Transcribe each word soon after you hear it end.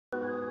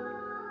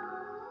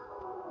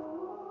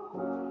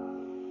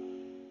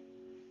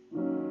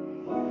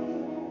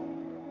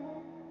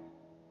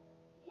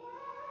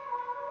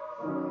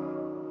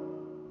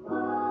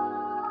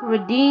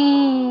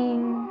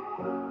Redeem.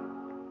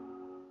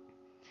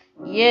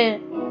 Yeah.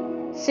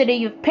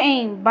 City of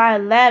Pain by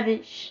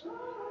Lavish.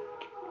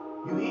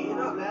 You heating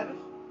up, Lavish?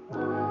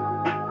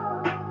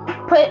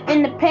 Put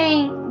in the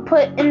pain,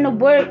 put in the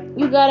work.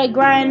 You gotta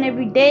grind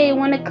every day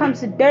when it comes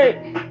to dirt.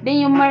 Then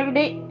you murdered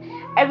it.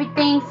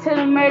 Everything's to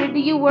the murder, do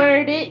you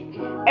word it?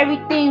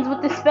 Everything's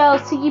with the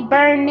spells till you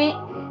burn it.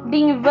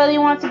 Then you really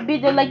want to be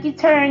there like you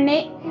turn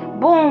it.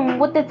 Boom,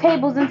 with the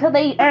tables until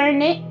they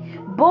earn it.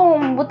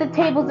 Boom, with the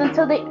tables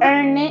until they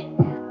earn it.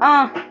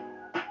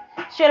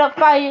 Straight up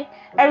fire.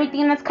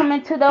 Everything that's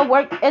coming to the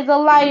work is a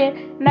liar.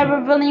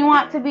 Never really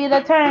want to be the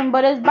term,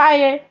 but it's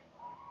buyer.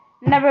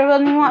 Never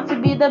really want to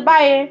be the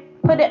buyer.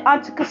 Put it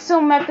on to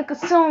consume after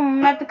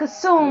consume after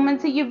consume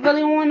until you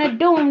really want to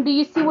doom. Do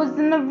you see what's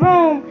in the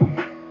room?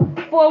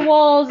 4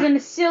 walls in the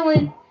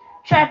ceiling.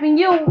 Trapping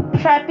you,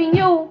 trapping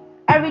you.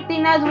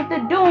 Everything that's with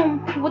the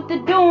doom, with the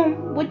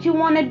doom. What you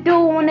want to do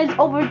when it's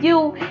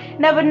overdue.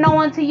 Never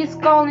know until you're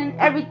stalling.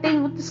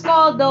 Everything's with the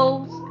skull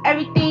though.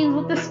 Everything's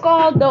with the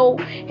skull though.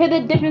 Hear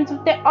the difference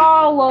with the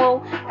R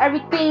low.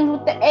 Everything's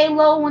with the A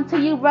low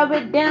until you rub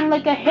it down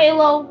like a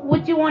halo.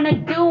 What you want to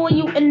do when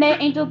you in that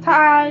angel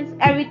ties.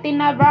 Everything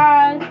that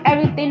rise,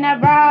 everything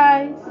that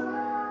rise.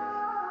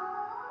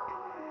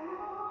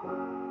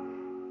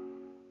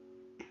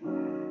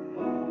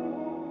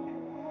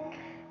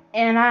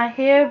 And I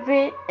hear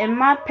it in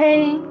my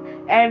pain.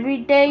 Every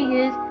day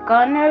is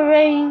gonna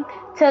rain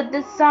till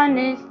the sun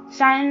is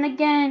shining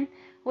again.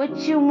 What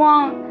you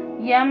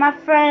want? Yeah, my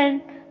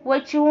friend.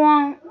 What you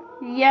want?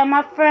 Yeah,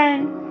 my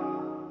friend.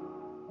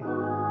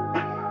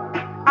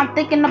 I'm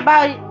thinking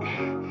about it.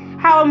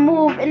 How I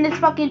move in this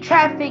fucking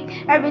traffic.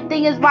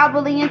 Everything is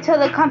wobbly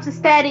until it comes to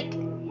static.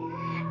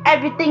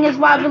 Everything is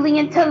wobbly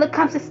until it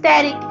comes to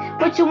static.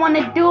 What you want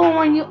to do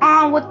when you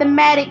on with the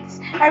Maddox?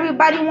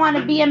 Everybody want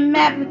to be a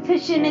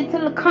mathematician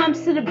until it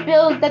comes to the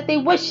bills that they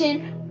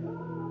wishing.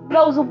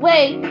 Blows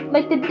away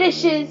like the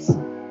dishes.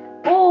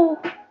 Ooh,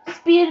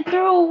 speed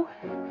through.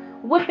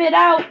 Whip it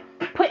out.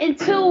 Put in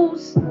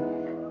twos.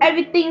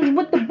 Everything's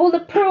with the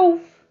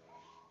bulletproof.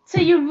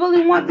 Till you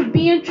really want to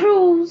be in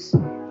trues.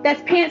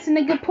 That's pants,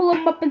 nigga. Pull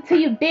them up until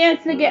you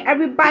dance, nigga.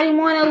 Everybody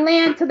wanna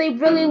land till they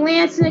really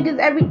land, niggas.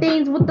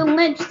 Everything's with the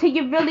lynch till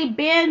you really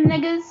ban,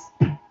 niggas.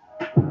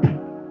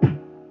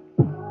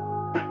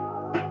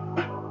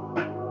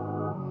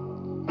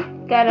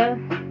 Gotta,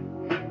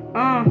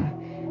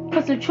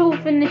 put some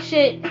truth in the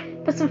shit.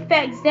 Put some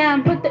facts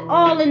down. Put it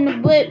all in the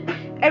whip.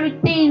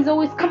 Everything's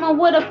always coming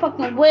with a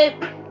fucking whip.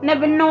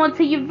 Never know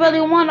until you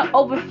really wanna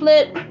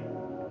overflip.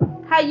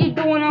 How you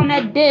doing on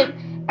that dip?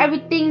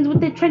 Everything's with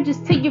the trenches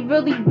till you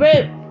really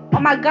rip. Oh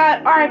my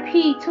god,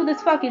 RP to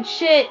this fucking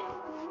shit.